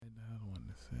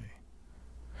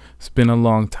It's been a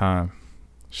long time.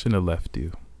 Shouldn't have left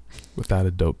you without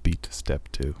a dope beat to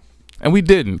step to. And we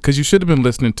didn't, because you should have been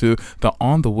listening to the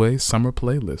On the Way Summer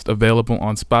Playlist, available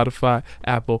on Spotify,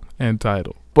 Apple, and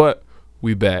Tidal. But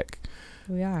we back.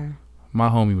 We are. My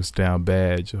homie was down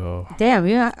bad, y'all. Damn,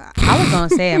 yeah. I was going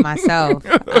to say it myself.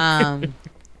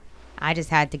 I just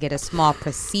had to get a small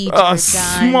procedure done.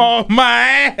 Small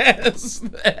my ass.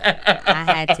 I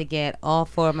had to get all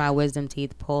 4 of my wisdom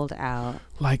teeth pulled out.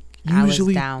 Like, usually,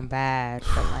 usually I was down bad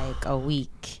for like a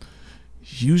week.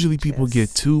 Usually people get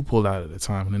 2 pulled out at a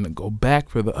time and then they go back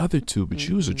for the other 2. But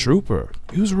you was a trooper.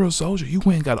 You was a real soldier. You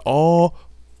went and got all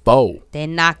 4. They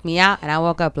knocked me out and I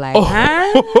woke up like,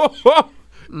 huh?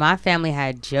 My family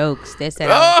had jokes. They said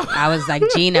I was like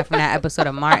Gina from that episode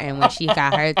of Martin when she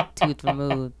got her tooth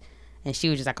removed. And she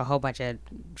was just like a whole bunch of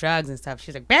drugs and stuff.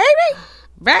 She was like, baby.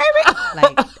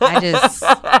 Like,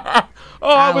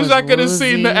 I wish I could have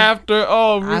seen the after.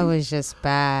 Oh, really? I was just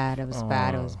bad. It was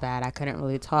bad. It was bad. I couldn't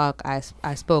really talk. I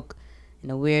spoke in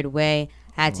a weird way.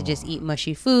 I had to just eat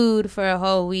mushy food for a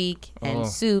whole week and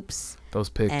soups. Those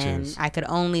pictures. And I could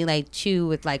only like chew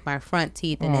with like my front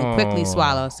teeth and then quickly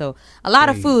swallow. So a lot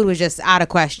of food was just out of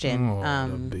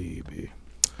question. Baby.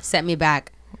 Set me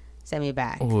back.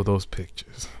 Oh, those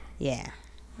pictures. Yeah.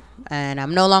 And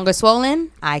I'm no longer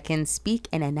swollen. I can speak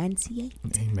and enunciate.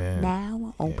 Amen.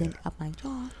 Now open up my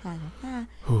jaw.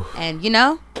 And,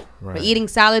 right. We're eating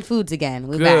solid foods again.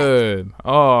 We're good. Back.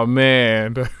 Oh,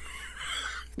 man.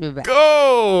 We're back.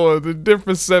 Go. The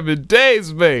different 7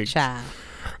 days, mate. Child.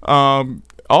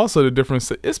 Also, the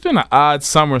difference. It's been an odd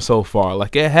summer so far.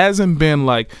 Like, it hasn't been,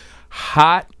 like,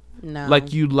 hot. No.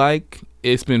 Like you like.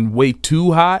 It's been way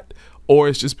too hot. Or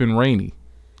it's just been rainy.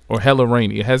 Or hella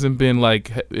rainy. It hasn't been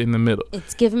like in the middle.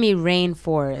 It's given me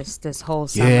rainforest this whole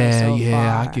summer so far.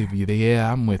 I give you the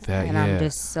I'm with that. And I'm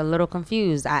just a little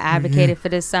confused. I advocated for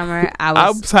this summer.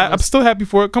 I'm still happy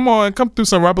for it. Come on, come through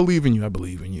summer. I believe in you. I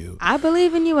believe in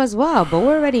you as well. But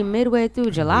we're already midway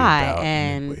through July,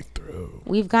 and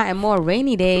we've gotten more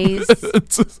rainy days.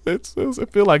 I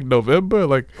feel like November,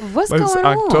 like what's going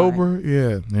October. on?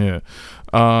 Yeah.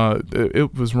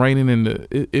 It was raining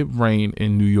it rained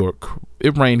in New York.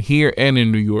 It rained here and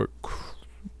in New York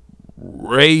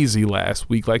crazy last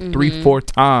week, like 3-4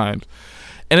 times.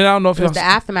 And then I don't know if the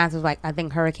aftermath was like, I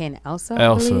think Hurricane Elsa.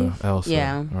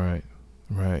 Yeah.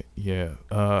 Right. Yeah.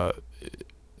 I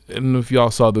don't know if y'all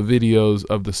saw the videos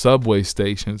of the subway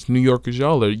stations. New Yorkers,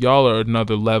 y'all are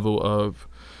another level of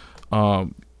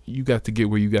you got to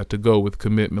get where you got to go with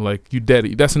commitment. Like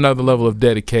that's another level of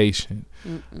dedication.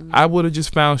 I would have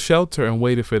just found shelter and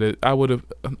waited for it. I would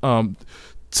have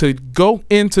to go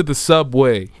into the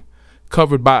subway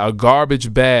covered by a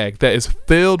garbage bag that is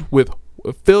filled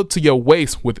to your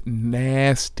waist with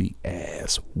nasty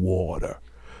ass water.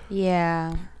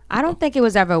 Yeah. I don't think it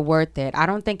was ever worth it. I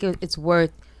don't think it's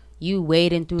worth you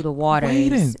wading through the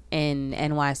waters in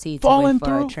NYC to wait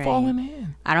for a train. Falling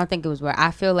in. I don't think it was worth.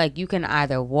 I feel like you can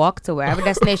either walk to wherever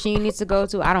destination you need to go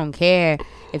to. I don't care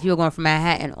if you're going from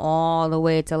Manhattan all the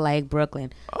way to like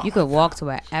Brooklyn. You could walk to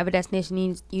wherever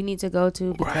destination you need to go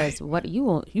to, because what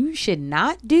you should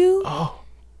not do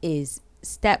is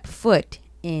step foot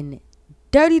in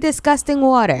dirty, disgusting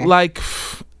water. Like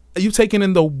you taking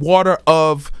in the water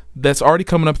that's already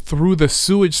coming up through the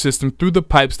sewage system, through the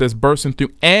pipes that's bursting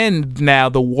through, and now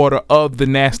the water of the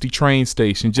nasty train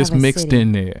station just mixed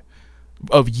in there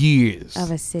of years.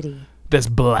 Of a city. That's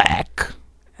black.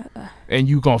 And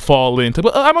you gonna fall into,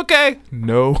 but I'm okay.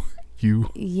 No,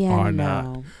 you are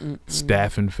not.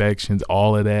 Staph infections,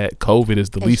 all of that. COVID is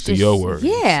the least of your worries.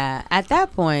 Yeah, at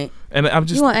that point. And I'm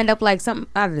just. You gonna end up like something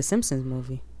out of the Simpsons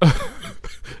movie.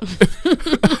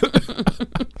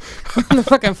 The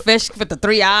fucking fish with the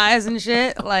 3 eyes and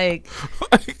shit, like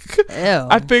ew.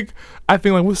 I think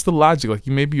like, what's the logic? Like,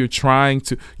 you're trying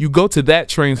to, you go to that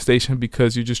train station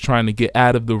because you're just trying to get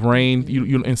out of the rain.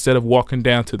 You instead of walking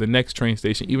down to the next train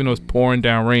station, even though it's pouring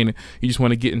down raining, you just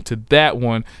want to get into that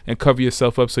one and cover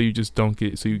yourself up so you just don't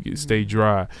stay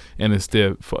dry, and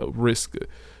instead risk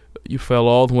you fell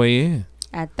all the way in.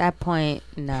 At that point,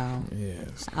 no.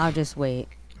 Yes. I'll just wait.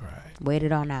 Right. Wait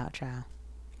it on out, child.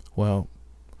 Well,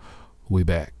 we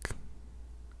back.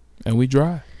 And we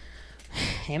dry.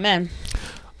 Amen.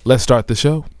 Let's start the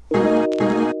show.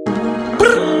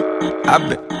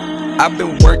 I've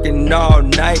been working all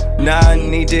night. Now I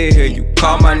need to hear you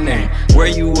call my name. Where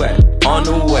you at? On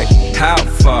the way. How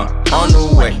far? On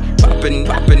the way.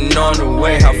 Popping on the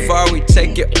way. How far we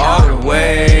take it all the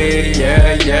way?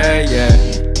 Yeah.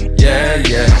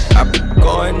 I've been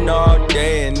going all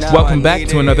day and now welcome back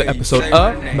to another episode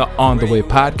of the On the Way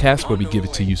podcast, where we give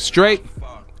it to you straight.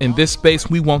 In this space,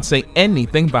 we won't say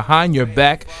anything behind your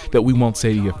back that we won't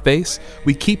say to your face.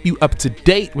 We keep you up to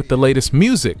date with the latest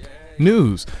music,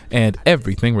 news, and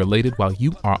everything related while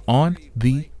you are on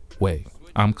the way.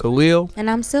 I'm Khalil. And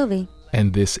I'm Sylvie.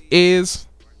 And this is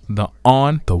the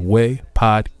On the Way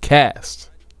podcast.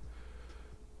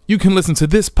 You can listen to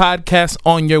this podcast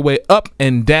on your way up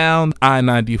and down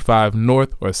I-95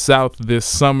 north or south this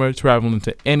summer, traveling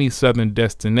to any southern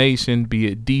destination, be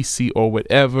it DC or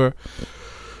whatever.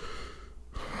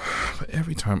 But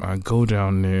every time I go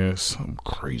down there, something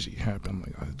crazy happens.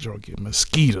 Like I get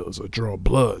mosquitoes or draw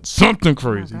blood, something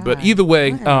crazy. But either way,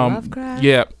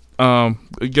 your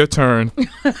turn.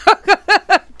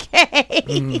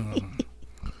 Okay.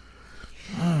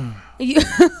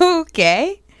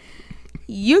 Okay.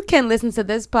 You can listen to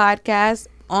this podcast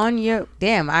on your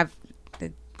I've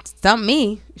stumped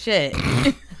me. Shit.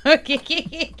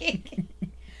 Okay.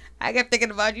 I kept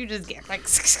thinking about you just get like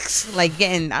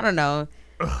getting, I don't know.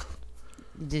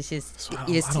 Just I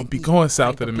don't be going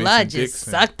south like of the blood Mason just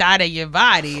Dixon. sucked out of your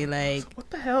body, like What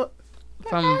the hell?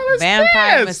 from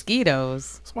vampire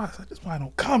mosquitoes. That's why I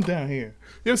don't come down here.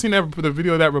 You ever seen the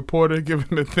video of that reporter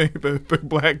giving the thing, the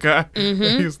black guy?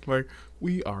 Mm-hmm. He's like,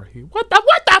 "We are here." What the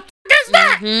f is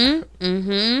that?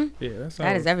 Mm-hmm. Yeah,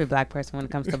 That is every black person when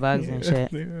it comes to bugs and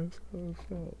shit. Yeah, that's how it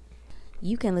felt.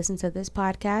 You can listen to this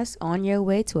podcast on your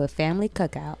way to a family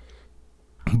cookout.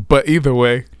 But either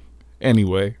way,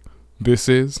 anyway, this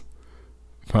is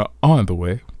the On the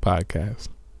Way podcast.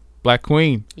 Black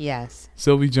Queen, Yes.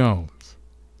 Sylvie Jones.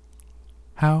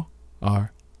 How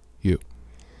are you?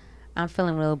 I'm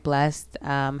feeling real blessed.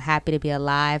 Happy to be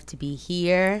alive, to be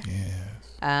here. Yes.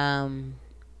 Happy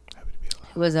to be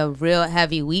alive. It was a real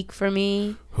heavy week for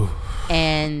me.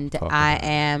 And I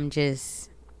am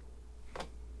just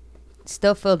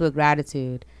still filled with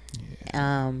gratitude.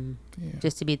 Yeah.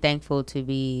 Just to be thankful to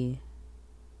be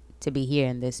here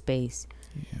in this space.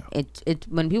 Yeah. It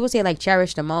when people say like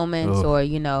cherish the moments or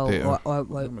you know or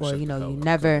you know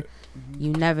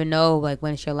you never know like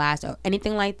when it's your last or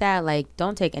anything like that, like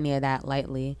don't take any of that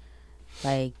lightly.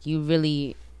 Like you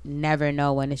really never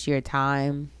know when it's your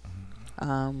time.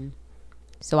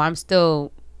 So I'm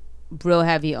still real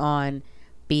heavy on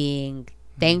being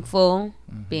thankful,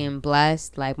 being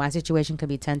blessed. Like my situation could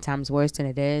be 10 times worse than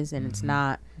it is, and it's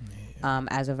not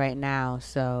as of right now.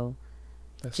 So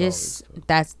that's it.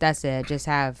 Just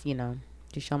have,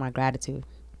 just show my gratitude.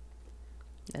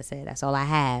 That's it. That's all I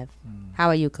have. How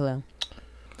are you, Khalil?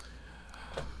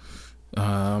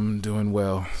 I'm doing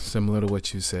well. Similar to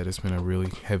what you said, it's been a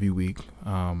really heavy week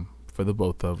for the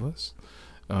both of us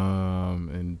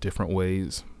in different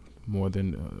ways, more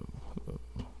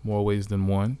ways than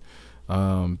one.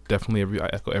 Definitely I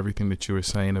echo everything that you were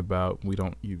saying about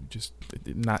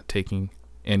not taking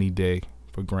any day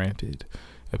for granted.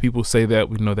 People say that,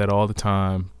 we know that all the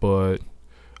time, but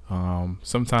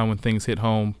sometimes when things hit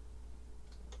home,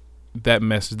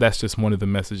 that's just one of the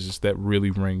messages that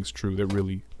really rings true, that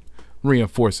really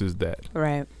reinforces that.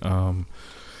 Right.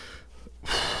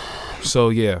 So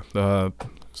yeah,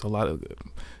 it's a lot of.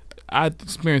 I've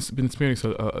been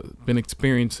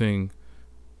experiencing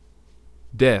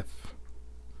death,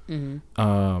 and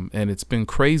it's been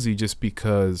crazy just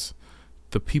because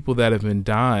the people that have been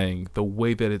dying, the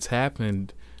way that it's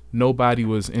happened, nobody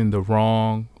was in the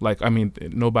wrong. Like, I mean,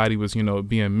 nobody was,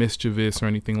 being mischievous or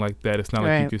anything like that. It's not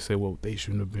like you could say, well, they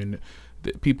shouldn't have been.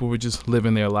 People were just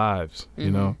living their lives, you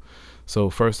know. So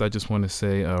first, I just want to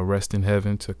say rest in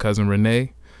heaven to Cousin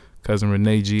Renee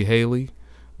G. Haley,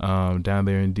 down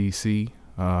there in D.C.,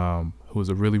 who was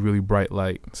a really, really bright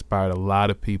light, inspired a lot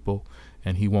of people,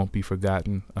 and he won't be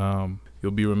forgotten.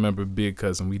 You'll be remembered big,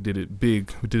 cousin. We did it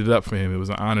big. We did it up for him. It was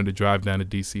an honor to drive down to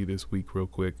D.C. this week real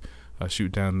quick.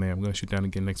 Shoot down there. I'm going to shoot down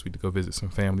again next week to go visit some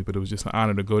family, but it was just an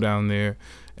honor to go down there.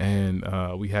 And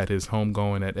we had his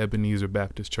homegoing at Ebenezer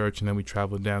Baptist Church, and then we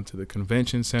traveled down to the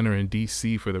convention center in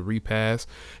D.C. for the repast,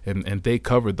 and they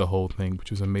covered the whole thing, which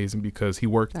was amazing because he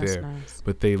worked there. Nice.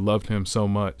 But they loved him so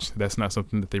much. That's not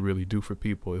something that they really do for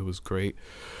people. It was great.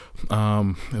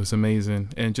 It was amazing.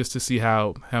 And just to see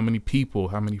how many people,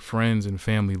 how many friends and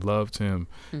family loved him.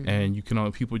 And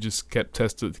people just kept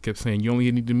saying you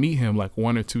only need to meet him like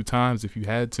 1 or 2 times if you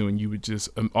had to, and you would just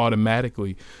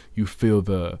automatically you feel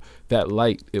that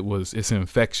light. It's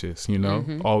infectious,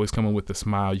 always coming with a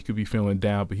smile. You could be feeling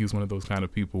down, but he's one of those kind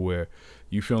of people where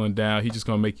you feeling down, he's just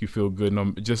gonna make you feel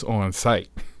good just on sight.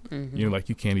 Like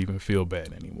you can't even feel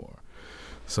bad anymore.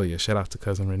 So yeah, shout out to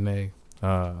Cousin Renee.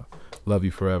 Love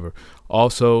you forever.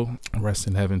 Also, rest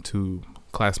in heaven to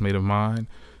a classmate of mine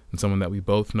and someone that we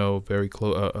both know very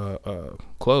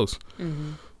close.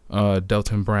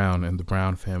 Delton Brown and the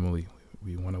Brown family.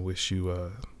 We want to wish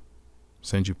you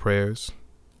send you prayers,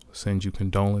 send you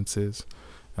condolences,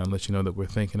 and let you know that we're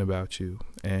thinking about you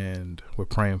and we're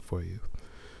praying for you.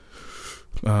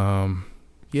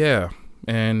 Yeah,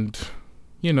 and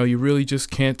you really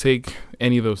just can't take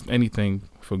anything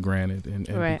for granted, and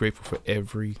right. Be grateful for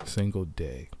every single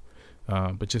day.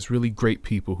 But just really great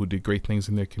people who did great things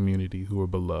in their community, who are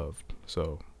beloved.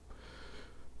 So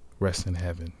rest in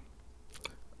heaven.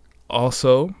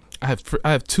 Also, I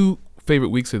have two favorite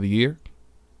weeks of the year.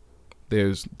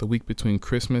 There's the week between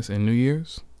Christmas and New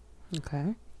Year's.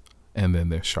 Okay. And then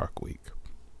there's Shark Week.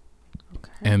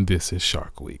 Okay. And this is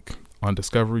Shark Week on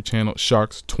Discovery Channel.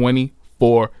 Sharks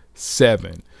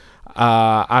 24/7.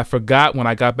 I forgot when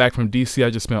I got back from DC. I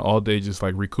just spent all day just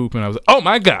like recouping. I was like, oh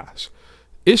my gosh,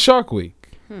 it's Shark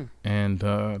Week. And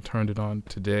turned it on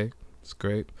today. It's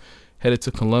great. Headed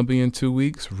to Colombia in 2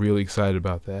 weeks. Really excited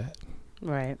about that.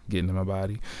 Right. Getting in my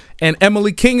body. And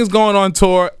Emily King is going on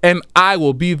tour, and I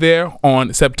will be there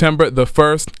on September the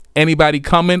 1st. Anybody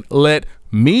coming, let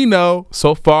me know.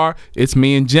 So far, it's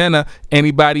me and Jenna.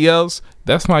 Anybody else,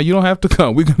 that's fine. You don't have to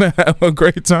come. We're going to have a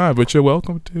great time, but you're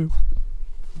welcome to.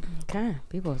 Okay.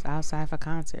 People's outside for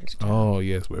concerts. Oh,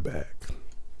 yes, we're back.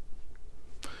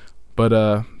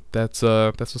 But that's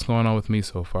what's going on with me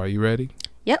so far. You ready?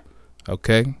 Yep.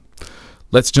 Okay.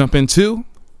 Let's jump into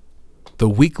the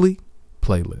weekly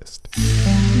playlist.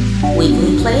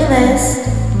 Weekly playlist.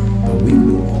 The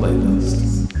weekly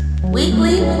playlist.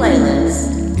 Weekly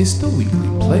playlist. It's the weekly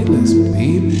playlist,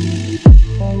 baby.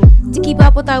 To keep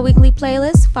up with our weekly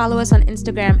playlist, follow us on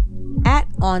Instagram at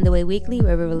OnTheWayWeekly,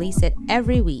 where we release it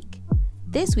every week.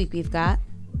 This week we've got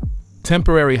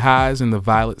Temporary Highs in the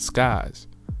Violet Skies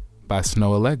by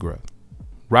Snow Allegra.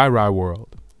 Rai Rai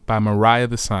World by Mariah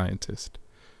the Scientist.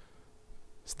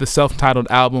 It's the self-titled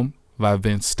album by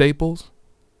Vince Staples.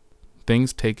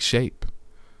 Things Take Shape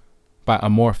by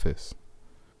Amorphous.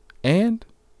 And,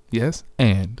 yes,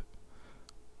 and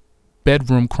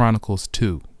Bedroom Chronicles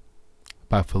 2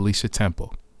 by Felicia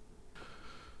Temple.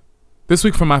 This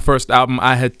week for my first album,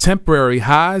 I had Temporary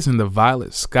Highs in the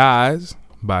Violet Skies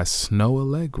by Snow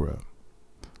Allegra,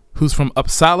 who's from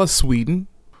Uppsala, Sweden.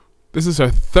 This is her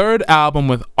third album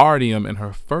with Artyom and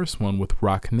her first one with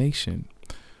Rock Nation.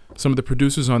 Some of the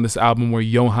producers on this album were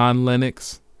Johan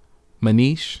Lennox,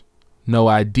 Manish, No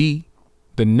ID,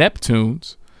 The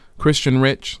Neptunes, Christian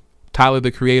Rich, Tyler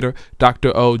the Creator,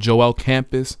 Dr. O, Joel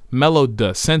Campus,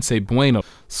 Meloda, Sensei Bueno,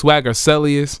 Swagger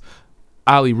Celius,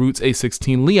 Ali Roots,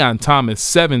 A16, Leon Thomas,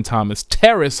 Seven Thomas,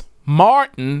 Terrace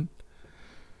Martin,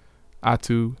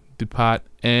 Atu Depot,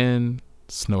 and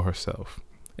Snow herself.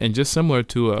 And just similar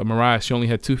to Mariah, she only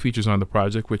had 2 features on the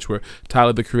project, which were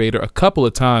Tyler the Creator a couple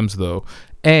of times, though,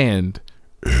 and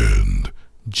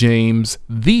James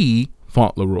the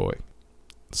Fauntleroy.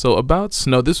 So about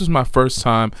Snow, this was my first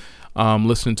time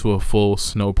listening to a full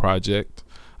Snow project.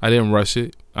 I didn't rush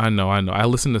it. I know. I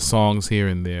listened to songs here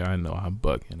and there. I know I'm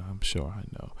bugging. I'm sure I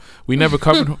know. We've never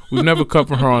covered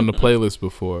her on the playlist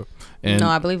before. And no,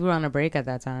 I believe we were on a break at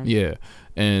that time. Yeah,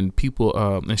 and people,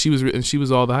 and she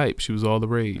was all the hype. She was all the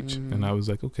rage, and I was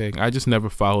like, okay. I just never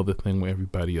follow the thing where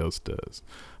everybody else does.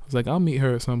 I was like, I'll meet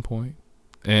her at some point,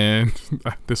 and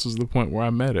this was the point where I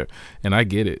met her, and I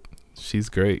get it. She's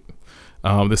great.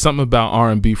 There's something about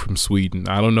R&B from Sweden.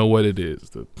 I don't know what it is.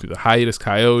 The Hiatus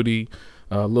Coyote,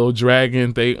 Little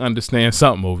Dragon, they understand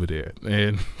something over there,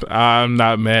 and I'm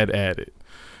not mad at it.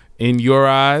 In Your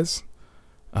Eyes,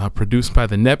 produced by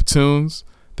the Neptunes.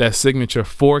 That signature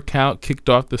 4 count kicked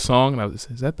off the song, and I was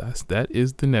that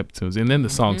is the Neptunes. And then the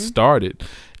song started,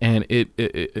 and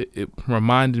it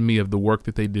reminded me of the work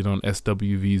that they did on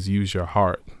SWV's Use Your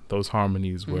Heart. Those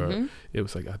harmonies where it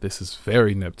was like, this is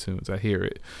very Neptunes. I hear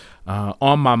it.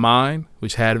 On My Mind,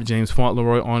 which had James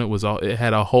Fauntleroy on it, it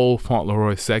had a whole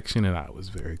Fauntleroy section, and I was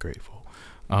very grateful.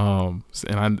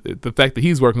 The fact that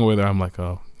he's working with her, I'm like,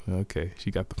 oh, okay, she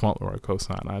got the Fauntleroy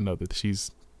cosign. I know that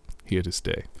she's here to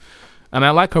stay. And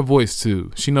I like her voice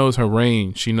too. She knows her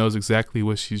range. She knows exactly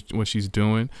what she's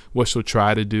doing, what she'll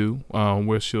try to do,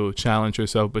 where she'll challenge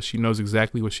herself, but she knows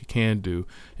exactly what she can do,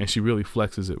 and she really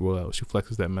flexes it well. She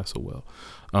flexes that muscle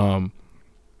well.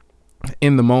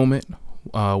 In the Moment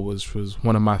was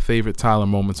one of my favorite Tyler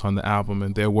moments on the album,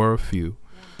 and there were a few.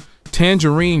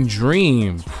 Tangerine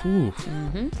Dream,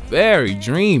 very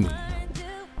dreamy.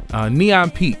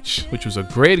 Neon Peach, which was a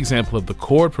great example of the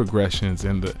chord progressions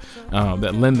and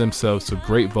that lend themselves to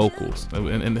great vocals,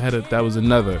 and that was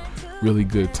another really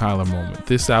good Tyler moment.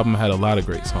 This album had a lot of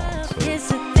great songs.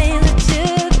 So.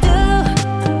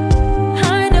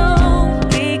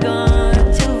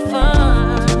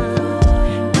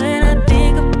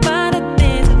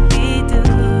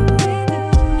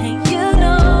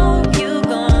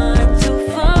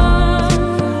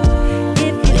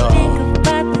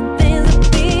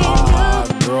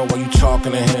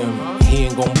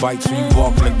 bite, so you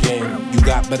walking again. You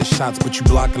got better shots, but you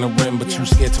blocking the rim. But you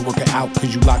scared to work it out,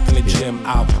 cause you locked in the gym.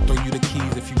 I'll throw you the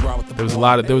keys if you ride with the There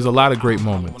was a lot of great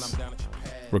moments,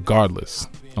 regardless,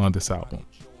 on this album.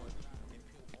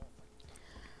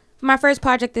 For my first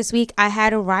project this week, I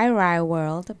had Rai Rai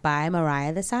World by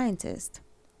Mariah the Scientist.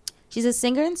 She's a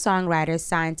singer and songwriter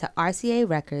signed to RCA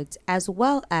Records as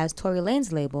well as Tory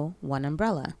Lanez label, One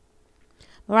Umbrella.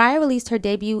 Mariah released her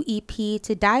debut EP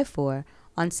To Die For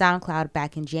on SoundCloud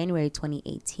back in January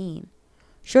 2018.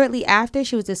 Shortly after,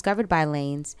 she was discovered by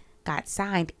Lanez, got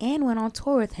signed, and went on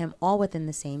tour with him all within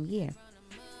the same year.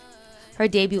 Her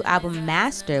debut album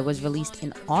Master was released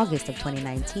in August of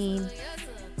 2019,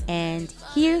 and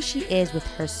here she is with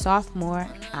her sophomore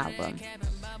album.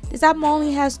 This album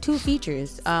only has 2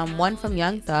 features, one from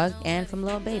Young Thug and from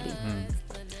Lil Baby.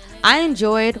 I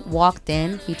enjoyed Walked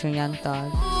In featuring Young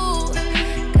Thug.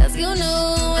 Cause you knew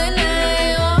when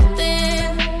I walked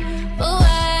in who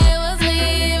I was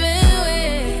leaving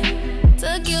with.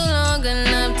 Took you long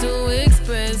enough to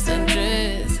express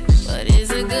interest, but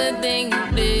it's a good thing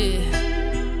you did.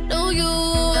 Knew you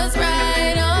was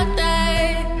right on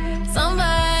time. Some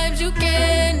vibes you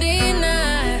can't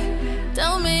deny.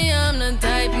 Tell me I'm the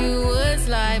type you would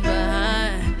slide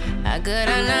behind. How could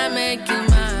I not make you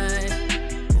mine?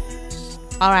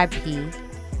 R.I.P.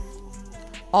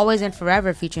 Always and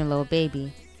Forever featuring Lil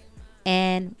Baby,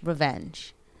 and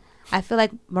Revenge. I feel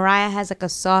like Mariah has like a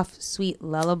soft, sweet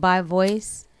lullaby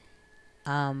voice,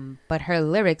 but her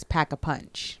lyrics pack a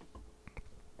punch.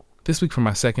 This week for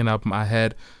my second album, I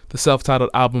had the self-titled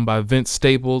album by Vince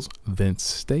Staples,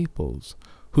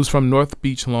 who's from North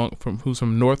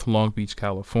Long Beach,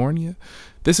 California.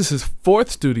 This is his 4th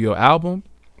studio album,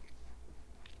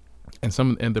 and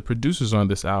the producers on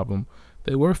this album,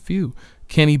 they were few: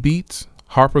 Kenny Beats,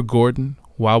 Harper Gordon,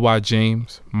 Wawa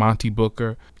James, Monty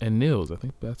Booker, and Nils. I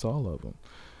think that's all of them.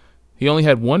 He only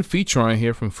had 1 feature on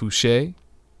here from Fouché.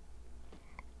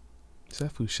 Is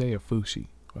that Fouché or Fushi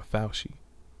or Fauci?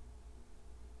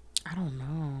 I don't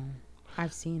know.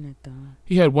 I've seen it though.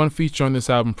 He had 1 feature on this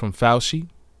album from Fauci,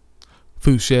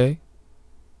 Fouché,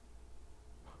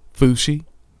 Fushi.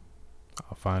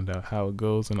 I'll find out how it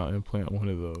goes and I'll implant one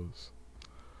of those.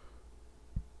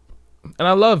 And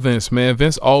I love Vince, man.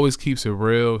 Vince always keeps it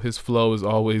real. His flow is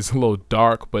always a little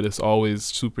dark, but it's always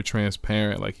super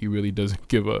transparent. Like he really doesn't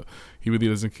care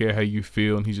how you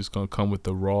feel, and he's just gonna come with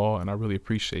the raw. And I really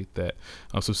appreciate that.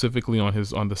 Specifically on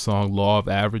the song "Law of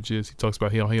Averages," he talks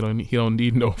about he don't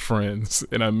need no friends.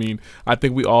 And I mean, I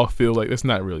think we all feel like that's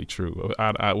not really true.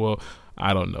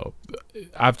 I don't know.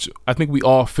 I think we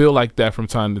all feel like that from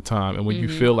time to time, and when you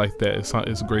feel like that,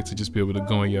 it's great to just be able to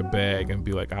go in your bag and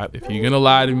be like, if you're gonna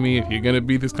lie to me, if you're gonna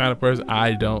be this kind of person,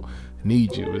 I don't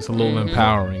need you. It's a little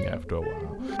empowering after a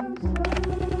while.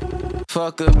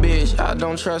 Fuck a bitch, I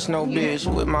don't trust no bitch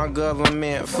with my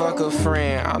government. Fuck a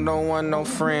friend, I don't want no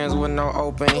friends with no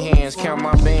open hands. Count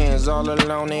my bands all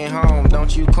alone at home.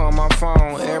 Don't you call my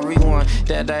phone. Everyone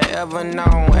that I ever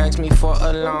known ask me for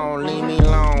a loan. Leave me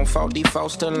alone, 44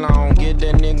 still alone. Get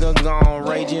that nigga gone,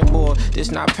 raging boy.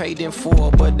 This not paid in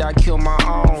full, but I kill my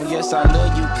own. Yes, I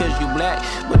love you cause you black,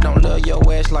 but don't love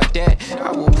your ass like that.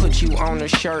 I will put you on a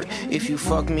shirt if you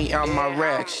fuck me out my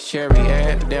racks. Cherry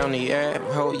app, down the app,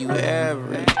 hold you average.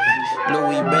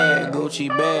 Louis bag, Gucci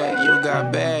bag, you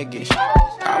got baggage.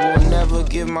 I will never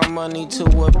give my money to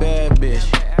a bad bitch.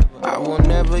 I will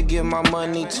never give my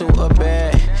money to a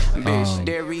bad bitch.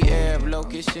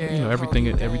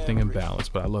 Everything in balance.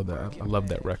 But I love that. I love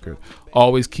that record.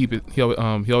 Always keep it. He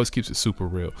always keeps it super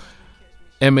real.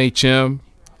 MHM,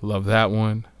 love that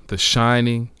one. The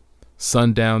Shining,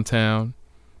 Sundown Town.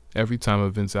 Every time a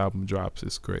Vince album drops,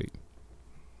 it's great.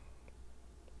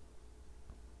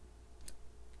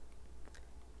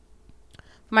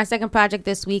 For my second project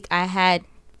this week, I had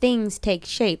Things Take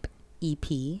Shape EP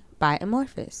by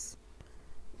Amorphous.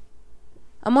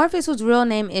 Amorphous, whose real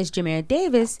name is Jameer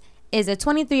Davis, is a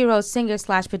 23-year-old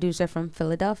singer/producer from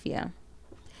Philadelphia.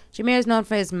 Jameer is known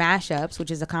for his mashups,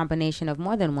 which is a combination of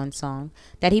more than one song,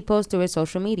 that he posts to his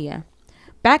social media.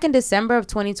 Back in December of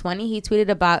 2020, he tweeted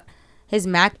about his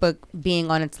MacBook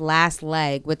being on its last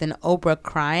leg with an Oprah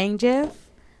crying gif.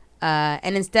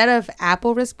 And instead of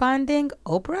Apple responding,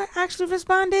 Oprah actually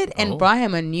responded and brought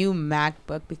him a new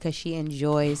MacBook because she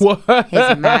enjoys his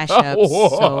mashups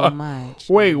so much.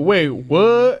 Wait,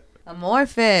 what?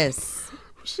 Amorphous.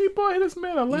 She bought this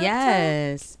man a laptop?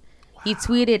 Yes. Wow. He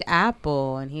tweeted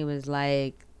Apple and he was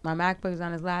like, my MacBook's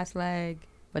on his last leg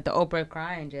with the Oprah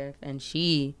crying gif. And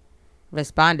she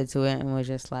responded to it and was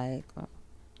just like, oh,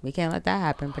 we can't let that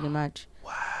happen, pretty much.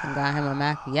 Wow. And got him a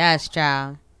Mac. Yes,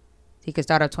 child. He could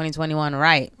start out 2021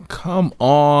 right. Come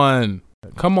on.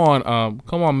 Come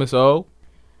on, Miss O.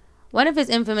 One of his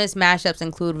infamous mashups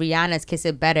include Rihanna's Kiss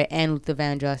It Better and Luther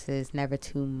Vandross's Never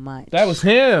Too Much. That was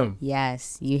him.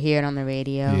 Yes. You hear it on the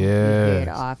radio. Yeah. You hear it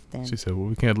often. She said, well,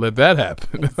 we can't let that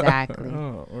happen. Exactly.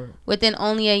 Right. Within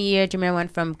only a year, Jameer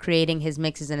went from creating his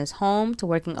mixes in his home to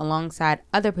working alongside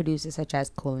other producers such as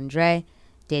Cool and Dre,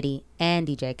 Diddy, and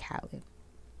DJ Khaled.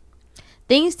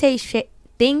 Things Take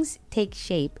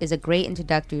Shape is a great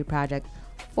introductory project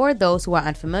for those who are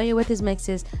unfamiliar with his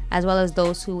mixes as well as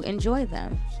those who enjoy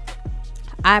them.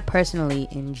 I personally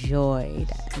enjoyed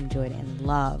and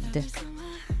loved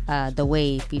The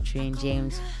Wave featuring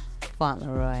James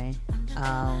Fauntleroy.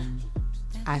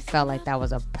 I felt like that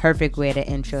was a perfect way to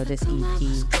intro this EP.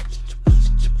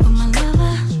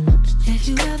 If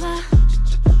you ever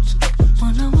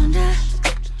wanna wonder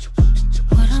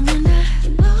what I'm under, you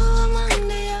know I'm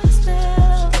under your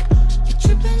spell. You're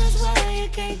tripping as well, you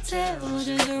can't tell,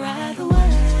 just ride away.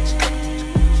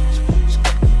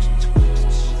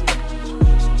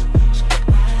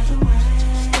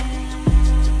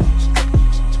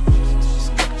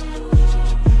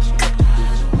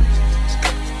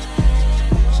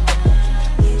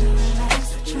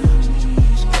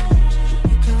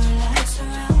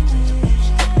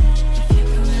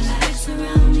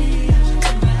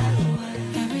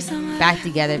 Back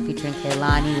Together featuring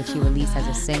Kehlani, which he released as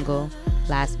a single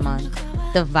last month.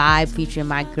 The Vibe featuring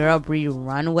my girl Bree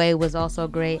Runway was also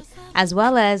great, as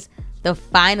well as the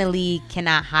Finally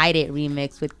Cannot Hide It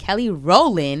remix with Kelly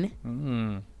Rowland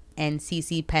and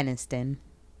CeCe Peniston.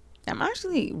 I'm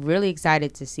actually really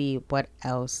excited to see what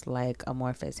else like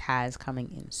Amorphous has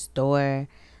coming in store.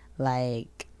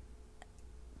 Like,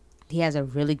 he has a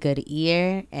really good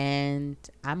ear and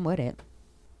I'm with it.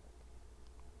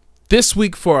 This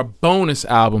week for a bonus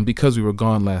album, because we were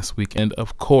gone last week, and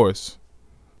of course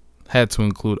had to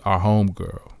include our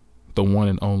homegirl, the one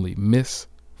and only Miss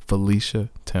Felicia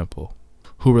Temple,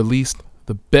 who released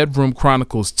The Bedroom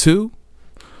Chronicles 2.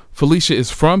 Felicia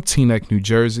is from Teaneck, New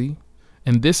Jersey,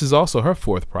 and this is also her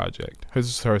fourth project. This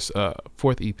is her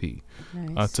fourth EP.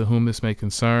 Nice. To Whom This May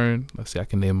Concern. Let's see, I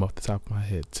can name them off the top of my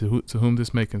head. To Whom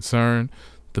This May Concern,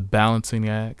 The Balancing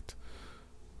Act,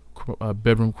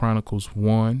 Bedroom Chronicles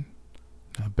 1,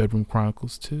 Bedroom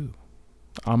Chronicles 2.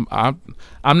 I'm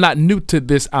not new to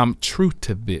this. I'm true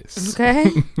to this.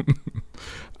 Okay.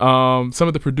 Some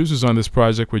of the producers on this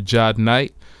project were Jod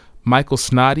Knight, Michael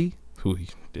Snoddy, who he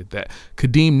did that,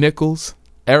 Kadeem Nichols,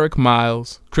 Eric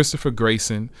Miles, Christopher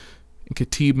Grayson, and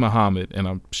Khatib Muhammad, and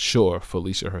I'm sure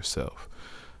Felicia herself.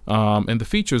 And the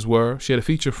features were, she had a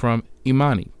feature from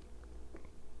Imani.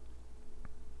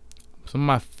 Some of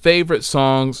my favorite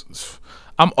songs.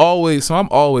 I'm always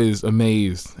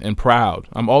amazed and proud.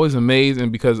 I'm always amazed,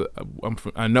 and because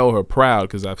I know her, proud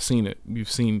because I've seen it. We've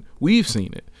seen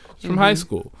it. It's from high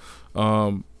school.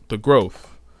 The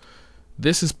growth.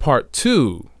 This is part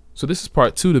 2. So this is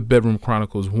part 2 to Bedroom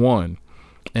Chronicles 1.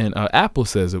 And Apple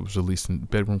says it was released in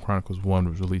Bedroom Chronicles 1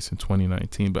 was released in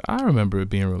 2019, but I remember it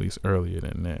being released earlier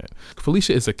than that.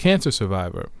 Felicia is a cancer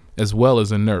survivor as well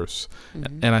as a nurse.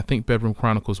 And I think Bedroom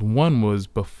Chronicles 1 was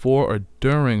before or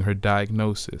during her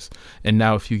diagnosis. And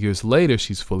now a few years later,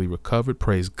 she's fully recovered.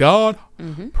 Praise God.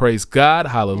 Praise God.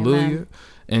 Hallelujah. Amen.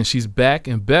 And she's back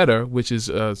and better, which is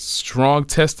a strong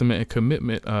testament and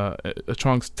commitment, a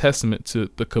strong testament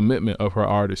to the commitment of her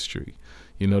artistry.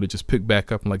 You know, to just pick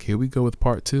back up and like, here we go with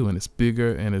part 2, and it's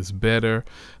bigger and it's better.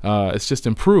 It's just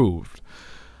improved.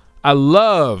 I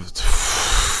loved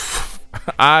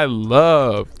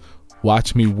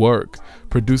Watch Me Work,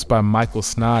 produced by Michael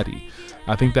Snoddy.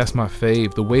 I think that's my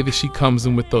fave. The way that she comes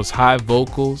in with those high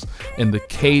vocals and the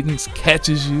cadence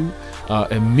catches you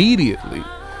immediately.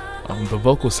 The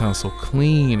vocals sound so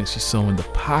clean, and she's so in the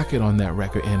pocket on that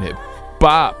record, and it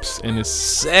bops and it's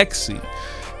sexy.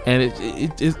 And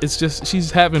it's just, she's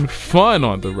having fun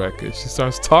on the record. She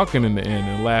starts talking in the end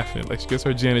and laughing. Like, she gets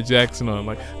her Janet Jackson on,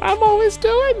 like, I'm always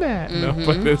doing that. No,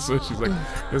 but that's what she's like,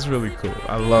 it's really cool.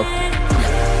 I loved it.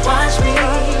 Watch me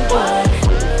work.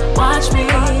 Watch me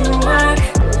work.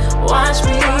 Watch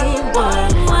me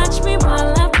work. Watch me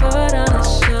while I put on a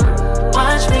show.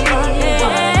 Watch me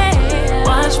work.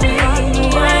 Watch me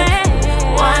work.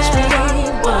 Watch me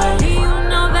work. You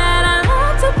know that I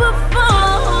love to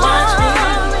perform. Watch me.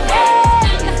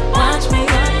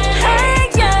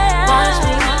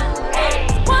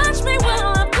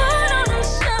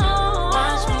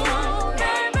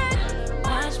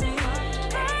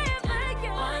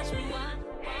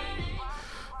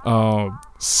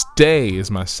 Stay is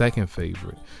my second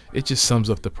favorite. It just sums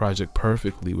up the project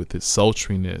perfectly with its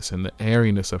sultriness and the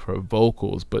airiness of her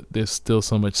vocals, but there's still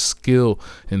so much skill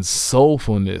and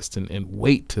soulfulness and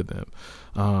weight to them.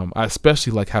 I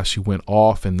especially like how she went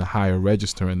off in the higher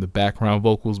register and the background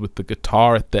vocals with the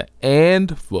guitar at the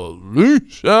end.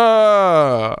 Felicia.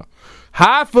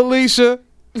 Hi, Felicia.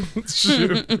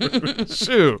 Shoot.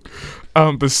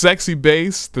 The sexy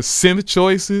bass, the synth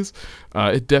choices,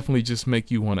 it definitely just make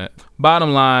you want to.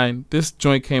 Bottom line, this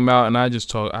joint came out and I just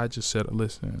said,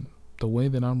 listen, the way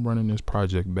that I'm running this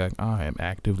project back, I am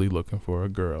actively looking for a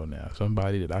girl now,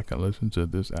 somebody that I can listen to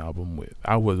this album with.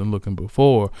 I wasn't looking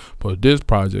before, but this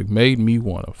project made me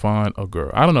want to find a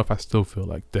girl. I don't know if I still feel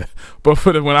like that, but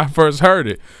when I first heard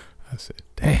it, I said,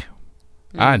 damn,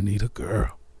 I need a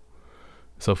girl.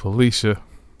 So Felicia,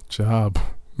 job,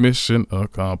 mission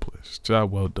accomplished.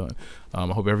 Job well done. I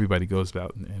hope everybody goes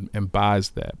out and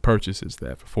buys that, purchases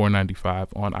that for $4.95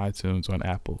 on iTunes, on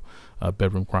Apple,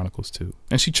 Bedroom Chronicles 2.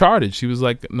 And she charted. She was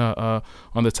like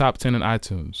on the top 10 in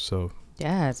iTunes. So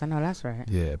yes, I know that's right.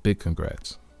 Yeah, big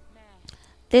congrats.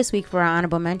 This week for our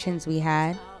honorable mentions, we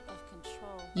had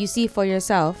You See For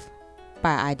Yourself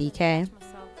by IDK,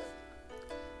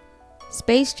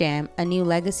 Space Jam: A New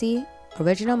Legacy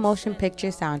original motion picture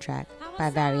soundtrack by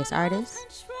various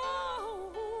artists,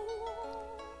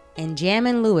 and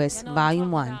Jammin' Lewis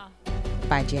Volume 1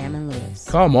 by Jammin' Lewis.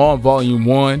 Come on, Volume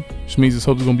 1. Which means it's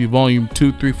hopefully going to be Volume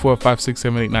 2, 3, 4, 5, 6,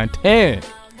 7, 8, 9, 10.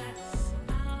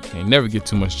 Can't never get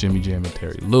too much Jimmy Jam and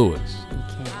Terry Lewis.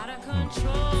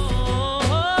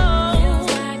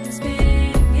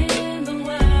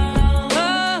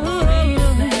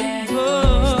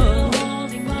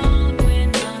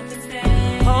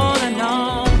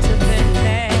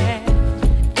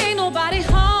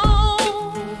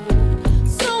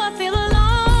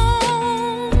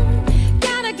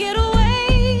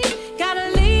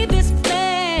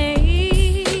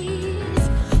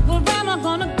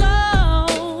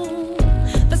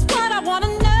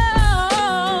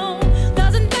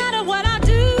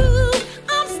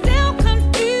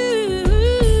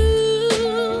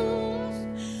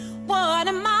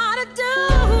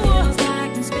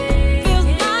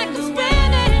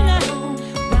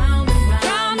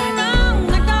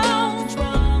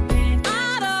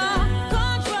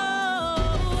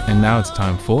 Now it's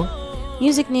time for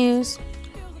music news.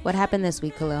 What happened this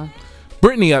week, Khalil?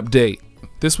 Britney update.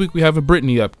 This week we have a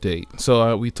Britney update.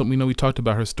 So we talked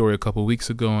about her story a couple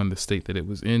weeks ago and the state that it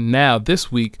was in. Now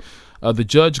this week, the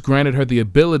judge granted her the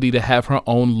ability to have her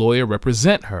own lawyer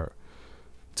represent her.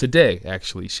 Today,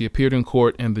 actually, she appeared in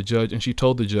court and she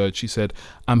told the judge, she said,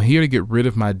 "I'm here to get rid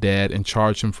of my dad and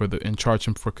charge him for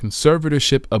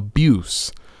conservatorship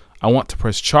abuse. I want to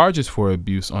press charges for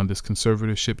abuse on this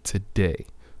conservatorship today.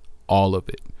 All of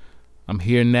it. I'm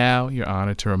here now, Your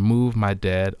Honor, to remove my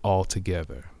dad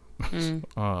altogether."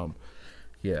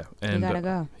 Yeah, and he gotta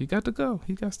go. He got to go.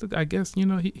 He got to. I guess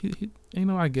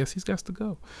I guess he's got to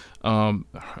go.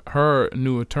 Her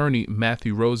new attorney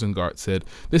Matthew Rosengart said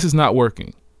this is not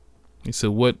working. He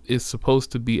said what is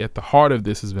supposed to be at the heart of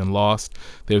this has been lost.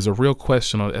 There's a real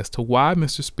question as to why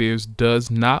Mr. Spears does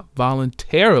not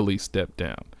voluntarily step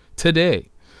down today.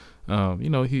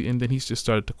 He's just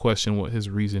started to question what his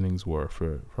reasonings were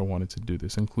for wanting to do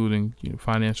this, including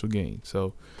financial gain.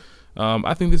 So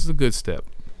I think this is a good step.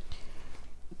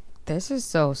 This is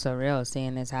so surreal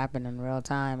seeing this happen in real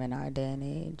time in our day and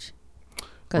age,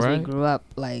 because right. we grew up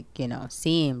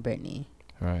seeing Britney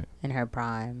right in her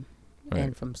prime, right.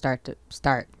 and from start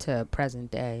to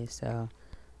present day. So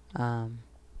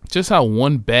just how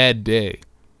one bad day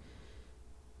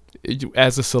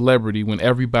as a celebrity, when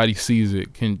everybody sees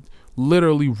it, can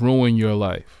literally ruin your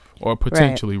life or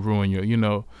potentially ruin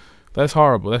your, that's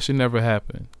horrible. That should never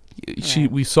happen.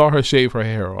 We saw her shave her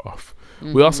hair off.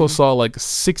 Mm-hmm. We also saw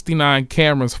 69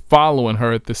 cameras following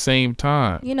her at the same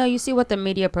time. You see what the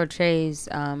media portrays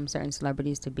certain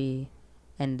celebrities to be,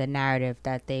 and the narrative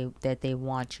that they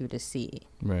want you to see.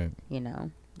 Right.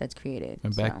 That's created.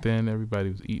 And back then, everybody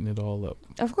was eating it all up.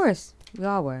 Of course, we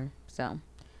all were. So,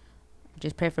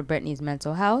 just pray for Britney's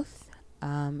mental health.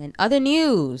 In other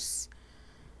news,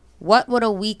 what would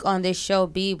a week on this show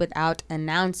be without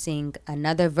announcing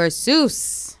another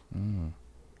Versus?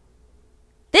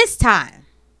 This time,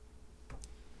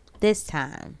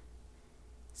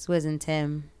 Swizz and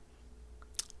Tim,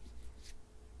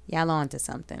 y'all on to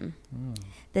something.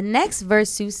 The next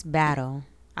Versus battle,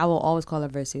 I will always call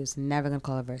it Versus, never gonna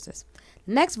call it Versus.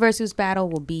 The next Versus battle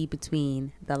will be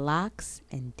between The Lox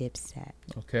and Dipset.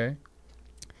 Okay.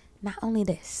 Not only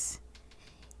this,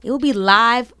 it will be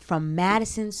live from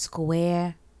Madison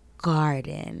Square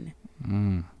Garden.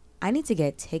 I need to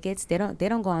get tickets. They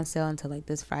don't go on sale until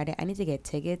this Friday. I need to get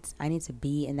tickets. I need to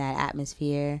be in that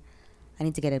atmosphere. I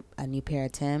need to get a new pair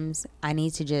of Timbs. I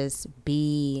need to just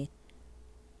be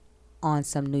on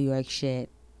some New York shit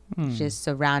just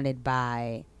surrounded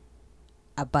by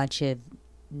a bunch of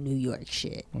New York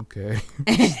shit. Okay.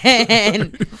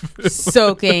 And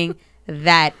soaking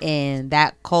that in,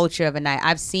 that culture of a night.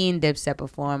 I've seen Dipset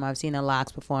perform. I've seen the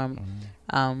Lox perform.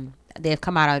 They've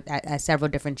come out at several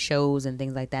different shows and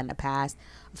things like that in the past,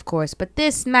 of course. But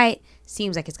this night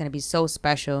seems like it's going to be so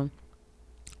special.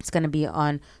 It's going to be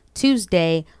on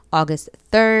Tuesday, August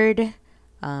 3rd.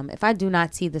 If I do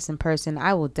not see this in person,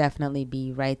 I will definitely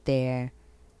be right there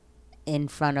in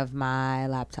front of my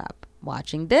laptop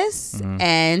watching this.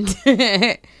 And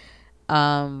it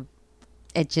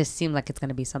just seemed like it's going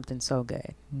to be something so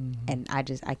good. And I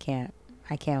can't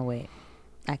wait.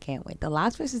 I can't wait. The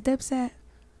Lox versus Dipset.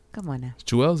 Come on now.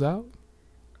 Joel's out?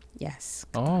 Yes.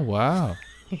 Oh, wow.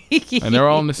 And they're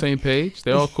all on the same page?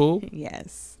 They're all cool?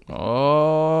 Yes.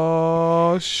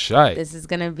 Oh, shite. This is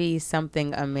going to be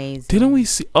something amazing. Didn't we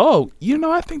see? Oh,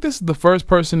 I think this is the first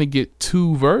person to get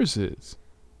 2 verses.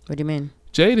 What do you mean?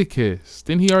 Jadakiss.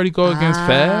 Didn't he already go against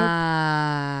Fab?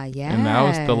 Ah, yeah. And now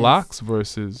it's the Lox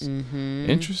versus.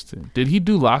 Interesting. Did he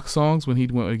do Lox songs when he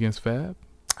went against Fab?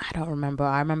 I don't remember.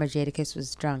 I remember Jadakiss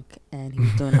was drunk and he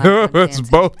was doing like It's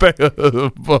both.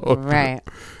 Both. Right.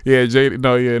 Yeah,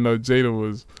 Jada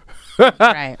was.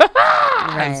 Right.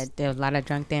 Right. There was a lot of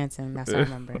drunk dancing. That's what I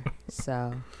remember.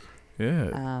 So.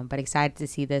 Yeah. But excited to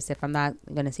see this. If I'm not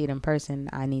going to see it in person,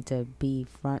 I need to be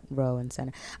front row and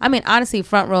center. I mean, honestly,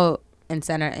 front row and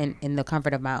center in the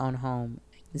comfort of my own home.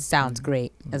 It sounds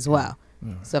great as well.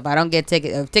 Yeah. So if I don't get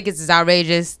tickets, if tickets is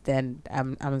outrageous, then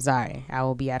I'm sorry. I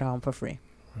will be at home for free.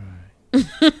 Right.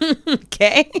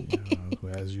 Okay.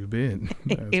 Yeah, as you've been.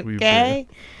 As we've okay.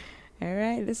 Been. All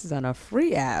right. This is on a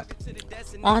free app.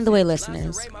 On the way,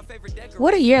 listeners.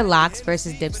 What are your Lox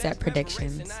versus Dipset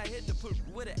predictions?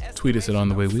 Tweet us at On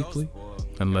The Way Weekly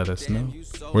and let us know.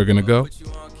 We're going to go.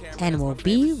 And we'll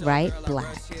be right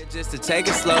back. Just to take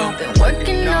it slow. I've been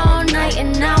working all night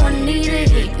and now I need to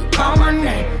hear you call my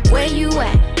name. Where you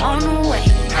at? On the way.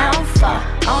 How far?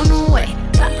 On the way.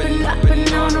 Poppin'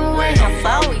 on the way. How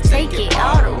far we take it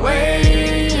all the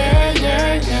way? Yeah,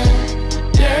 yeah, yeah.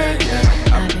 Yeah,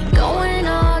 yeah. I've been going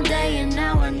all day and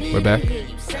now I need We're back. to hear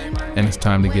you say my And it's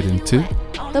time to get into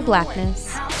the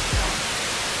blackness.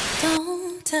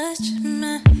 Don't touch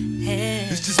my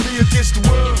head. It's just me against the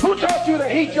world. Who taught you to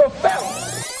heat your felt?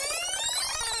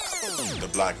 The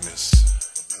blackness.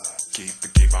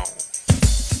 Keep on.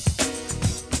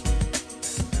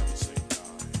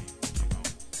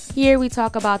 Here we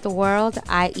talk about the world,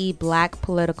 i.e. black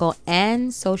political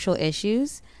and social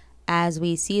issues as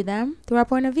we see them through our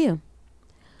point of view.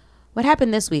 What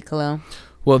happened this week, Khalil?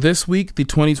 Well, this week, the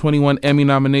 2021 Emmy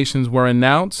nominations were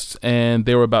announced, and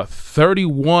there were about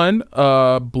 31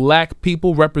 black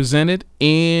people represented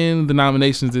in the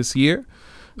nominations this year.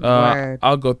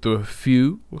 I'll go through a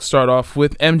few. We'll start off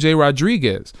with MJ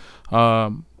Rodriguez,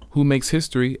 who makes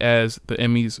history as the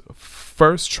Emmy's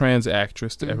first trans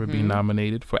actress to ever be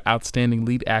nominated for Outstanding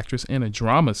Lead Actress in a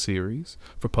Drama Series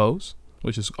for Pose,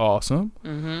 which is awesome.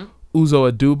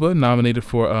 Uzo Aduba, nominated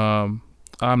for...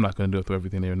 I'm not going to go through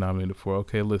everything they were nominated for.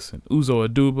 Okay, listen. Uzo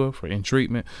Aduba for In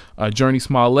Treatment. Journey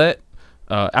Smollett,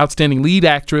 Outstanding Lead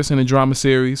Actress in a Drama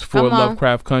Series for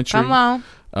Lovecraft Country. Come on.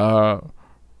 I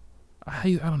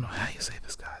don't know how you say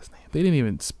this guy's name. They didn't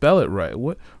even spell it right.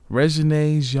 What?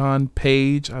 Regine Jean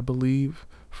Page, I believe,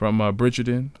 from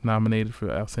Bridgerton, nominated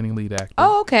for Outstanding Lead Actor.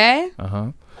 Oh, okay.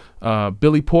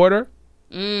 Billy Porter.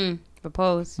 For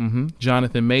Pose.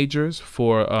 Jonathan Majors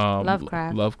for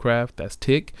Lovecraft. Lovecraft. That's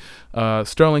Tick.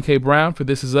 Sterling K. Brown for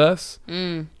This Is Us.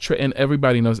 And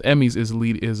everybody knows Emmys is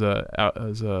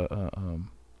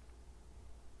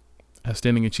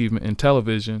Outstanding Achievement in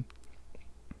Television.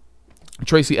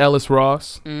 Tracy Ellis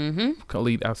Ross,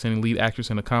 Outstanding Lead Actress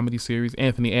in a Comedy Series.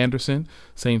 Anthony Anderson,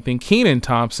 same thing. Kenan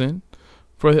Thompson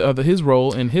for his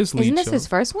role in his lead show. Isn't this his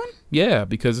first one? Yeah,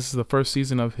 because this is the first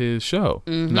season of his show.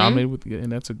 Nominated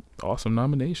and that's an awesome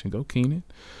nomination. Go Kenan.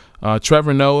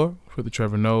 Trevor Noah for the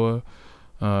Trevor Noah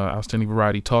Outstanding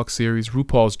Variety Talk Series.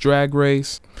 RuPaul's Drag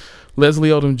Race. Leslie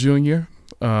Odom Jr.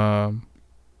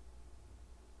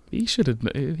 He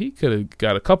could have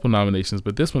got a couple nominations,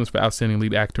 but this one is for Outstanding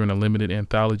Lead Actor in a Limited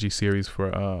Anthology Series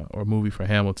for or movie for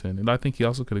Hamilton, and I think he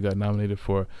also could have got nominated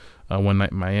for One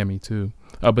Night in Miami too.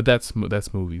 But that's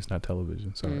movies, not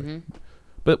television. Sorry.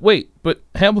 But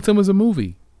Hamilton was a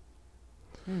movie,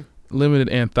 limited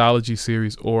anthology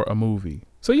series or a movie.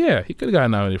 So yeah, he could have got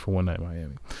nominated for One Night in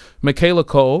Miami. Michaela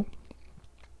Cole.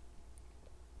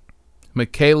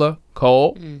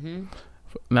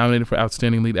 Nominated for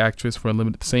Outstanding Lead Actress for a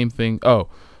Limited. Same thing for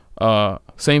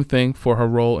her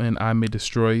role in I May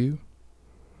Destroy You.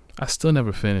 I still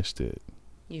never finished it.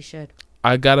 You should.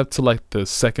 I got up to like the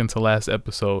second to last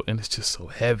episode, and it's just so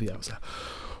heavy. I was like,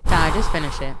 nah, just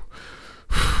finish it.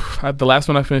 The last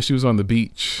one I finished, she was on the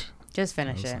beach. Just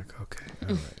finish it. Like, okay,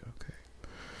 all right,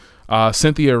 okay.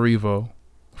 Cynthia Erivo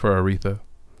for Aretha,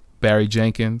 Barry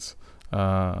Jenkins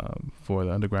for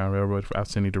the Underground Railroad for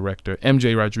Outstanding Director,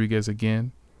 MJ Rodriguez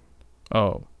again.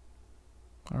 Oh,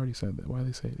 I already said that. Why did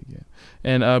they say it again?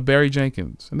 And Barry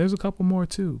Jenkins, and there's a couple more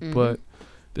too. But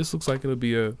this looks like it'll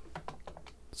be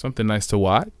something nice to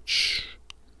watch,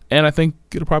 and I think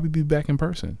it'll probably be back in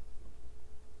person.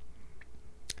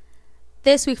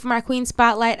 This week for my Queen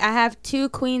Spotlight, I have 2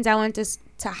 queens I want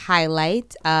to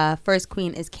highlight. First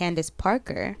queen is Candace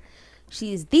Parker.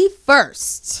 She is the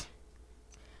first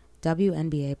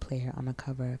WNBA player on the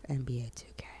cover of NBA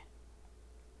 2K.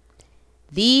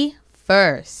 The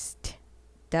first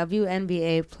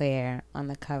WNBA player on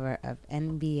the cover of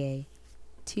NBA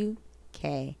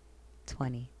 2K22.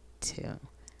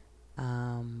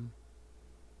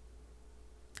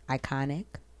 Iconic.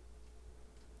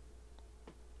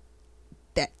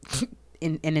 That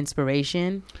an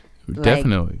inspiration.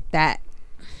 Definitely. Like that.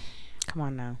 Come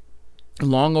on now.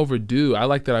 Long overdue. I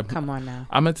like that. Come on now.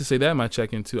 I meant to say that in my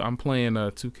check-in too. I'm playing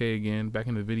 2K again, back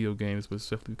in the video games, but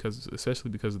especially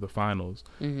because of the finals.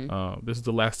 This is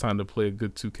the last time to play a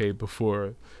good 2K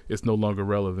before it's no longer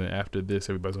relevant. After this,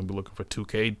 everybody's gonna be looking for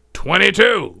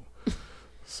 2K22.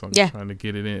 So I'm trying to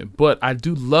get it in. But I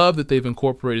do love that they've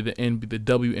incorporated the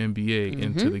WNBA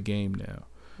into the game now.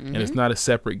 And it's not a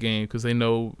separate game because they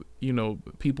know,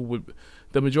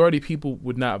 the majority of people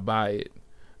would not buy it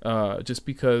just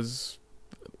because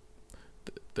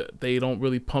they don't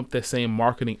really pump that same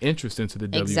marketing interest into the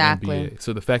WNBA.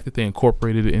 So the fact that they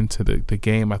incorporated it into the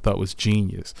game, I thought was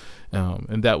genius.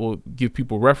 And that will give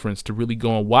people reference to really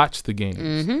go and watch the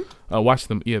games. Watch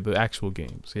them, the actual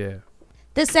games,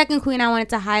 The second queen I wanted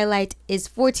to highlight is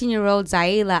 14-year-old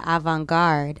Zaila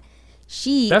Avantgarde.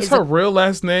 That's her real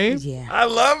last name? Yeah. I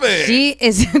love it. She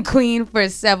is a queen for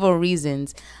several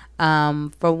reasons.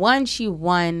 For one, she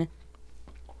was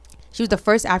the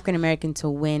first African American to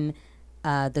win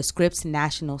the Scripps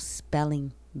National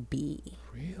Spelling Bee.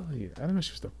 Really? I didn't know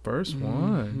she was the first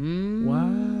one.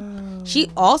 Wow. She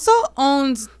also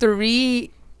owns 3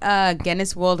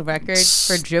 Guinness World Records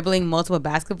for dribbling multiple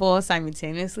basketballs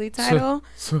simultaneously title.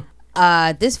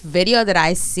 This video that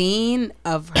I seen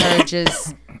of her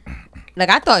just... Like,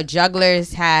 I thought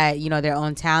jugglers had, their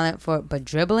own talent but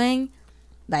dribbling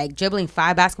 5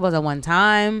 basketballs at one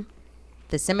time,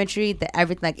 the symmetry, the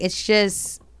everything, like, it's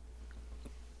just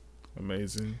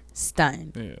amazing.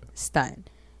 Stunned. Yeah. Stunned.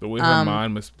 The way her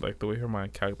mind must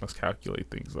calculate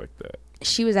things like that.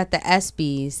 She was at the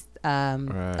ESPYs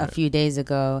a few days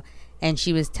ago, and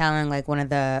she was telling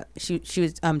she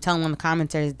was telling one of the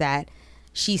commenters that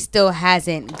she still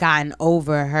hasn't gotten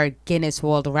over her Guinness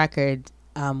World Record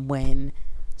win.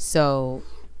 So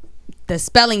the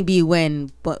spelling bee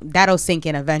win, but that'll sink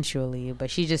in eventually,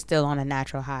 but she's just still on a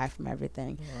natural high from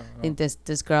everything. I think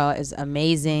this girl is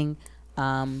amazing.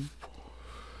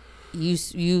 You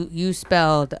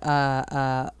spelled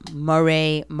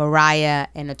Mariah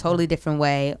in a totally different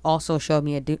way. Also showed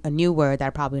me a new word that I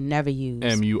probably never use.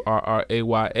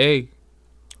 Murraya.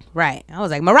 Right. I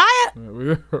was like,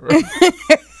 Mariah.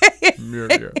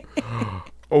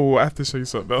 Oh, I have to show you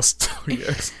something else.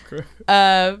 Yes.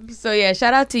 So yeah,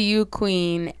 shout out to you,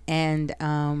 Queen, and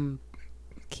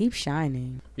keep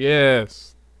shining.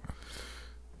 Yes.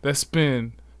 That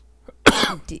spin.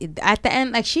 At the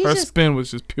end, like her spin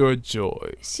was just pure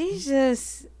joy. She's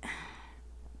just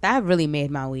that really made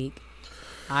my week,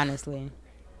 honestly.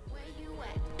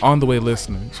 On the Way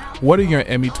listeners, what are your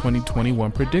Emmy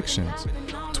 2021 predictions?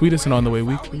 Tweet us at On the Way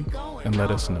Weekly and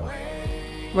let us know.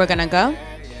 We're gonna go.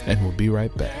 And we'll be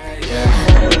right back.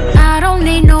 I don't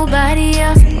need nobody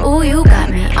else. Ooh, you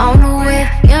got me on the way.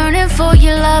 Yearning for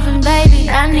your loving, baby.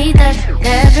 I need that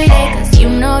every day. Cause you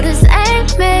know this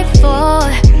ain't made for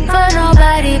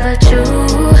nobody but you.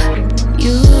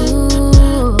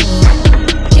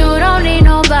 You don't need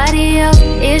nobody else.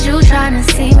 Is you trying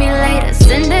to see me later?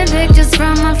 Sending pictures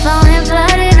from my phone and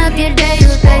flooding up your days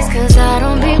with days. Cause I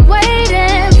don't be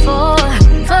waiting for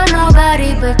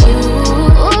nobody but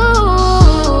you.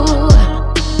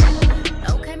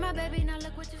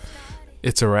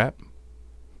 It's a wrap.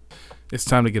 It's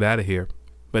time to get out of here,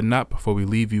 but not before we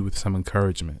leave you with some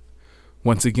encouragement.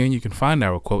 Once again, you can find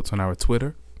our quotes on our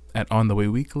Twitter at On The Way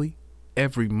Weekly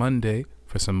every Monday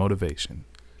for some motivation.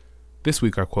 This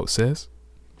week our quote says,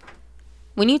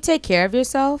 when you take care of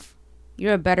yourself,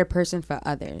 you're a better person for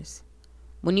others.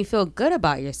 When you feel good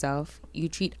about yourself, you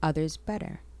treat others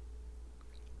better.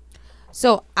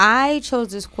 So I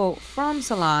chose this quote from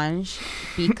Solange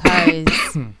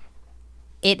because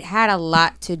it had a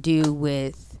lot to do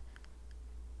with,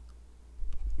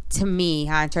 to me,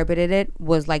 how I interpreted it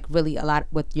was like really a lot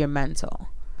with your mental,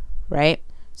 right?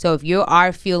 So if you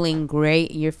are feeling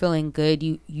great, you're feeling good,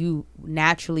 you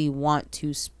naturally want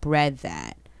to spread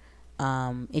that.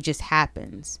 It just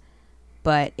happens.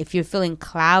 But if you're feeling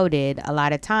clouded, a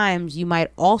lot of times you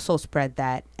might also spread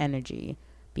that energy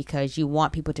because you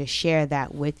want people to share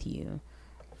that with you.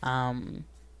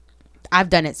 I've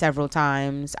done it several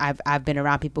times. I've been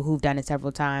around people who've done it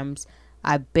several times.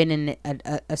 I've been in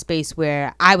a space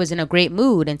where I was in a great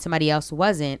mood and somebody else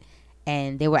wasn't,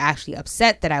 and they were actually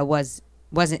upset that I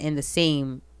wasn't in the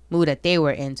same mood that they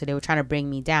were in, so they were trying to bring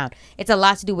me down. It's a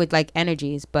lot to do with like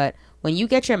energies, but when you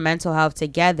get your mental health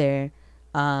together,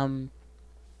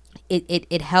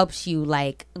 it helps you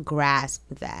like grasp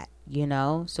that, you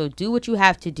know? So do what you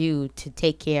have to do to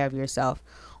take care of yourself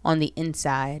on the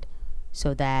inside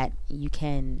so that you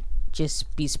can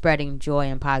just be spreading joy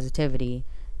and positivity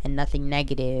and nothing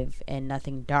negative and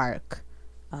nothing dark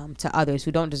to others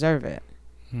who don't deserve it.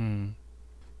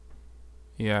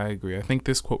 Yeah, I agree. I think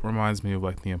this quote reminds me of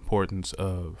like the importance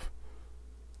of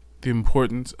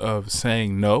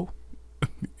saying no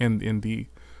and in the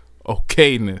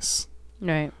okayness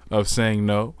right of saying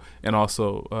no, and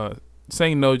also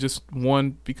saying no just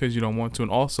one because you don't want to, and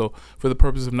also for the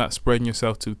purpose of not spreading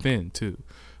yourself too thin too.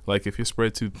 Like if you're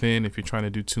spread too thin, if you're trying to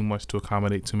do too much to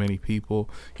accommodate too many people,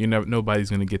 nobody's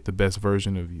going to get the best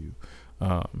version of you.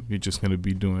 You're just going to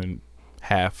be doing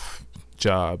half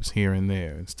jobs here and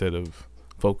there instead of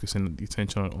focusing the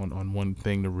attention on one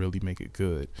thing to really make it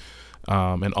good.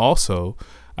 And also,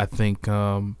 I think,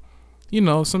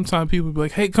 sometimes people be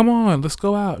like, hey, come on, let's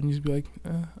go out. And you just be like,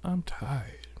 I'm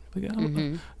tired. Like,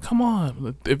 come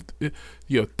on. If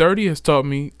 30 has taught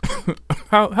me,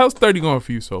 how's 30 going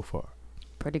for you so far?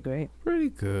 Pretty great. Pretty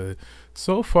good.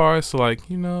 So far, it's like,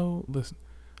 listen,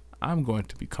 I'm going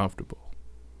to be comfortable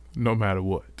no matter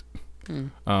what.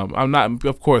 I'm not,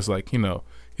 of course, like, you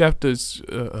have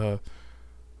to,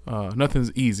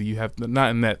 nothing's easy. You have to,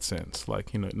 not in that sense,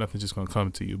 like, nothing's just going to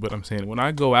come to you. But I'm saying when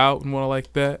I go out and want to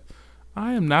like that,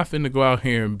 I am not finna go out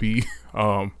here and be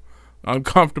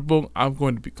uncomfortable. I'm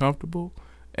going to be comfortable.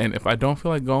 And if I don't feel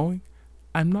like going,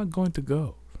 I'm not going to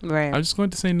go. Right. I'm just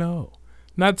going to say no.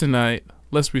 Not tonight.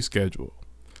 Let's reschedule.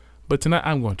 But tonight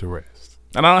I'm going to rest.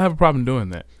 And I don't have a problem doing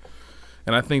that.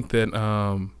 And I think that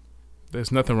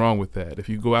there's nothing wrong with that. If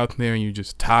you go out there and you're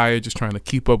just tired, just trying to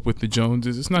keep up with the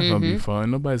Joneses, it's not going to be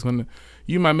fun. Nobody's going to,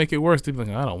 you might make it worse. They'll be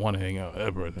like, I don't want to hang out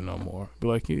ever no more. Be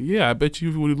like, yeah, I bet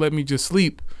you would let me just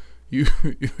sleep.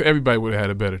 Everybody would have had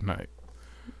a better night.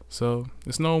 So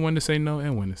it's knowing when to say no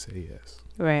and when to say yes.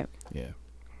 Right. Yeah.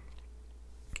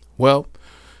 Well,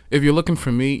 if you're looking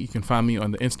for me, you can find me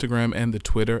on the Instagram and the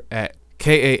Twitter at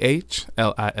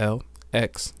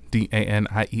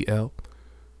KAHLILXDANIEL,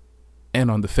 and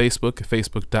on the Facebook at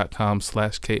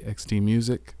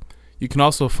facebook.com/KXDmusic. You can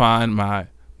also find my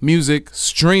music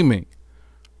streaming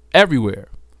everywhere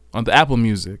on the Apple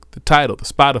Music, the Tidal, the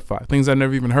Spotify, things I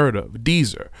never even heard of,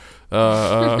 Deezer,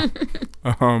 I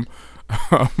don't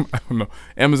know,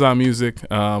 Amazon Music,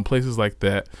 places like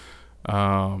that.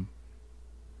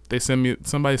 They send me,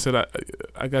 somebody said,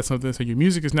 I got something, so your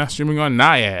music is now streaming on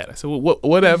Naiad. I said, well,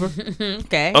 whatever.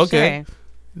 Okay. Sure.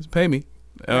 Just pay me.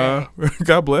 Right.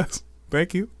 God bless.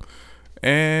 Thank you.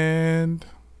 And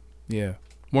yeah,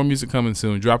 more music coming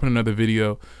soon. Dropping another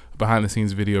video, behind the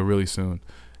scenes video really soon.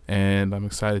 And I'm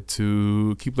excited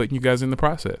to keep letting you guys in the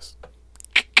process.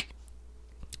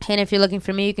 And if you're looking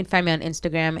for me, you can find me on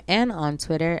Instagram and on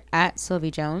Twitter at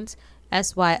Sylvie Jones,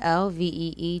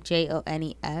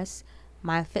 SYLVEEJONES.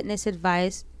 My fitness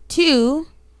advice to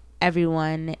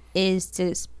everyone is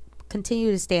to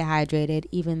continue to stay hydrated,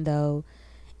 even though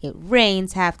it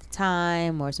rains half the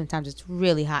time or sometimes it's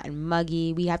really hot and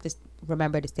muggy. We have to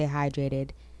remember to stay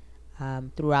hydrated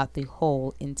throughout the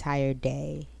whole entire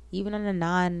day, even on a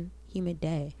non-humid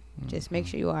day. Just make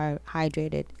sure you are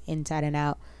hydrated inside and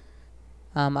out.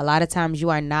 A lot of times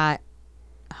you are not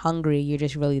hungry, you're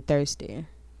just really thirsty.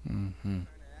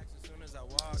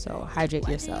 So hydrate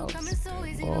yourselves.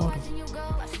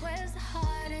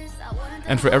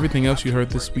 And for everything else you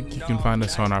heard this week, you can find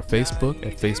us on our Facebook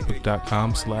at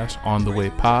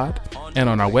facebook.com/onthewaypod and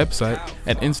on our website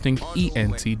at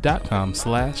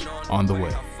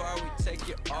instinctent.com/ontheway.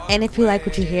 And if you like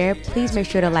what you hear, please make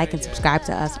sure to like and subscribe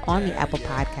to us on the Apple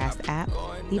Podcast app.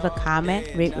 Leave a comment,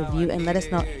 rate, review, and let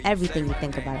us know everything you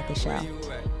think about the show.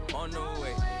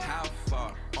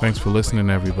 Thanks for listening,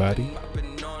 everybody.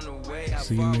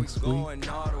 See you next week.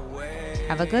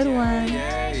 Have a good one.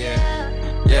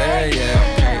 Yeah,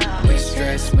 yeah. We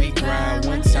stress, we grind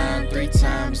 1 time, 3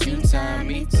 times. You time,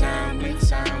 me time, we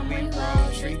time. We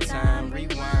roll, tree time,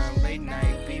 rewind. Late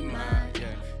night, be mine,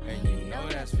 yeah. And you know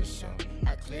that's for sure.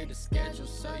 I cleared the schedule,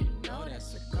 so you know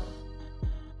that's a go.